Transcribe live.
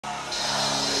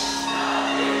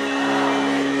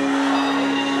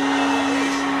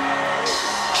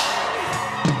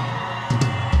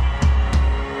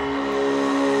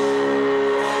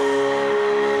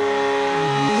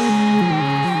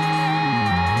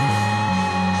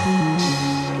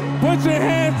Put your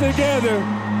hands together.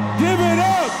 Give it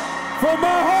up for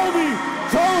my homie,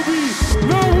 Tobe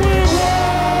Nwigwe!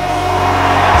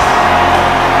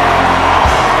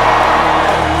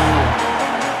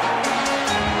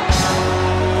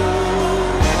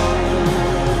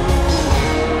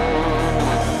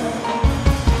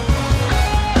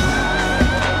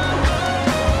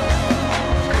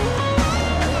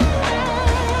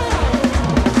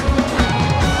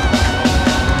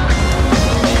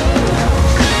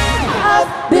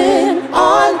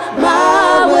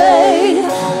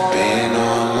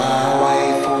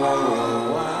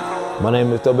 My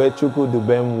name is Tobe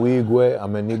Nwigwe.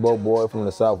 I'm a Igbo boy from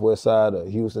the southwest side of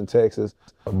Houston, Texas.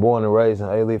 Born and raised in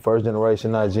A-League, first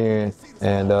generation Nigerian,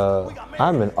 and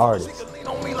I'm an artist. I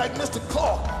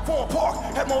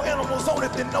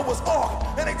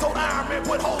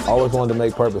always wanted to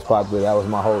make purpose popular. That was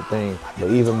my whole thing.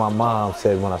 But even my mom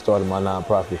said when I started my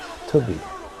nonprofit, Tobe,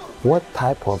 what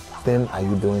type of thing are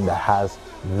you doing that has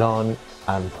none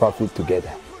and profit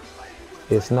together?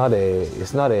 It's not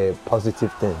a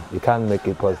positive thing. You can't make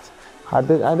it positive. I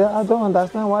don't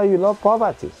understand why you love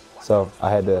poverty. So I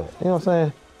had to, you know what I'm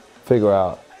saying, figure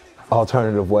out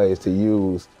alternative ways to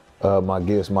use my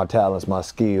gifts, my talents, my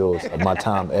skills, my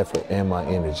time, effort, and my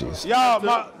energies. Y'all,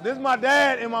 this is my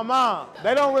dad and my mom.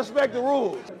 They don't respect the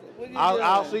rules.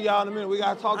 I'll see y'all in a minute. We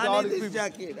gotta talk to all these people.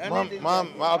 Mom,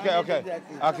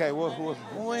 okay. What's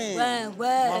When?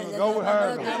 go with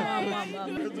her.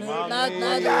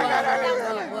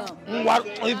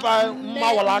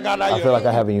 I feel like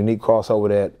I have a unique crossover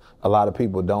that a lot of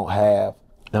people don't have,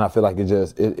 and I feel like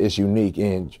it's unique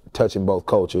in touching both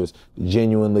cultures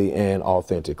genuinely and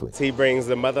authentically. He brings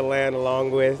the motherland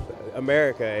along with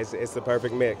America. It's the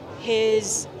perfect mix.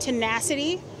 His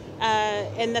tenacity.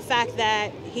 And the fact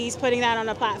that he's putting that on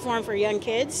a platform for young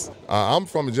kids. I'm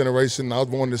from a generation, I was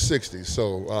born in the 60s,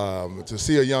 so to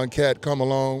see a young cat come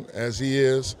along as he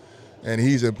is, and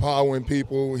he's empowering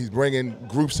people, he's bringing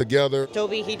groups together.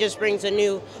 Tobe, he just brings a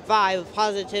new vibe of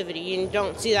positivity. You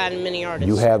don't see that in many artists.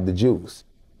 You have the juice.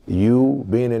 You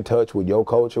being in touch with your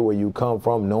culture, where you come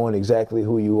from, knowing exactly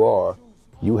who you are,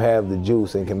 you have the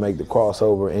juice and can make the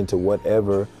crossover into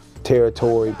whatever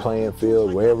territory, playing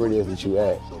field, wherever it is that you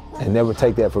at, and never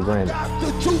take that for granted.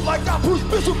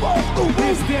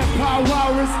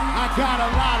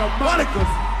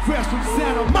 Fresh from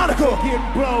Santa Monica,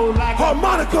 getting blown like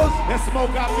harmonicas, and smoke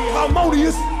out me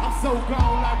harmonious. I'm so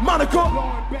gone like Monica.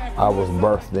 I was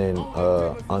birthed in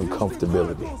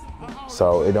uncomfortability,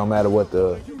 so it don't matter what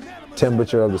the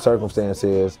temperature of the circumstance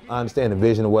is. I understand the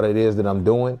vision of what it is that I'm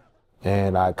doing,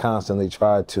 and I constantly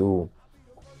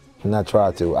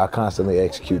I constantly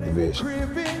execute the vision.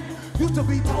 Used to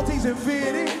be talties and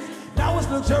fittings, now it's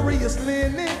luxurious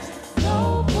linens.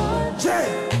 No one,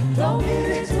 don't get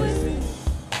it twisted.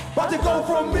 About to go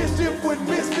from mischief with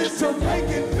misfits to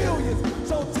making millions.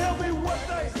 So tell me what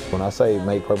they. When I say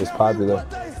make purpose popular,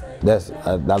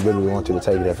 I literally want you to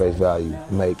take it at face value.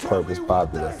 Make purpose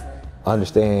popular.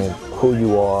 Understand who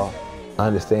you are.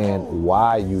 Understand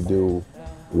why you do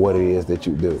what it is that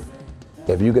you do.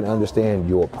 If you can understand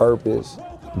your purpose,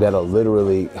 that'll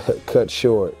literally cut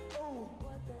short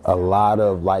a lot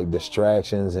of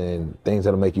distractions and things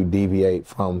that'll make you deviate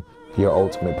from your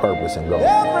ultimate purpose and goal.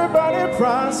 Everybody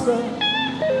prosper.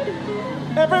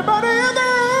 Everybody in the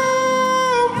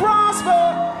room prosper.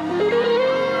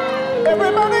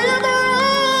 Everybody in the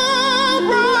room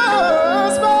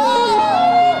prosper.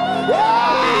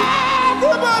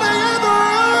 Everybody in the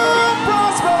room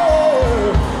prosper.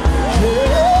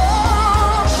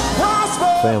 Yeah,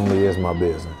 prosper. Family is my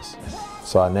business,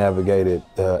 so I navigate it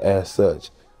as such.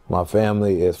 My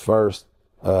family is first.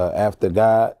 After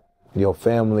God, your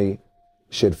family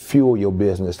should fuel your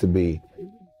business to be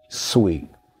sweet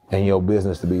and your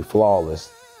business to be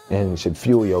flawless, and should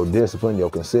fuel your discipline, your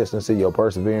consistency, your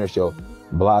perseverance, your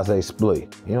blase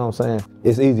split. You know what I'm saying?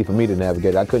 It's easy for me to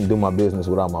navigate. I couldn't do my business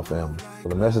without my family. So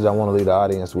the message I want to leave the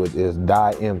audience with is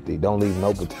die empty. Don't leave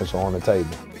no potential on the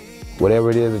table. Whatever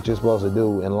it is that you're supposed to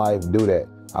do in life, do that.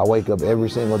 I wake up every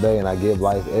single day and I give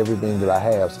life everything that I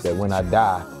have so that when I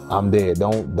die, I'm dead.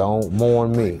 Don't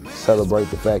mourn me. Celebrate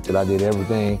the fact that I did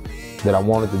everything that I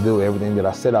wanted to do, everything that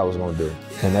I said I was going to do.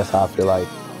 And that's how I feel like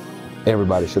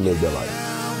everybody should live their life.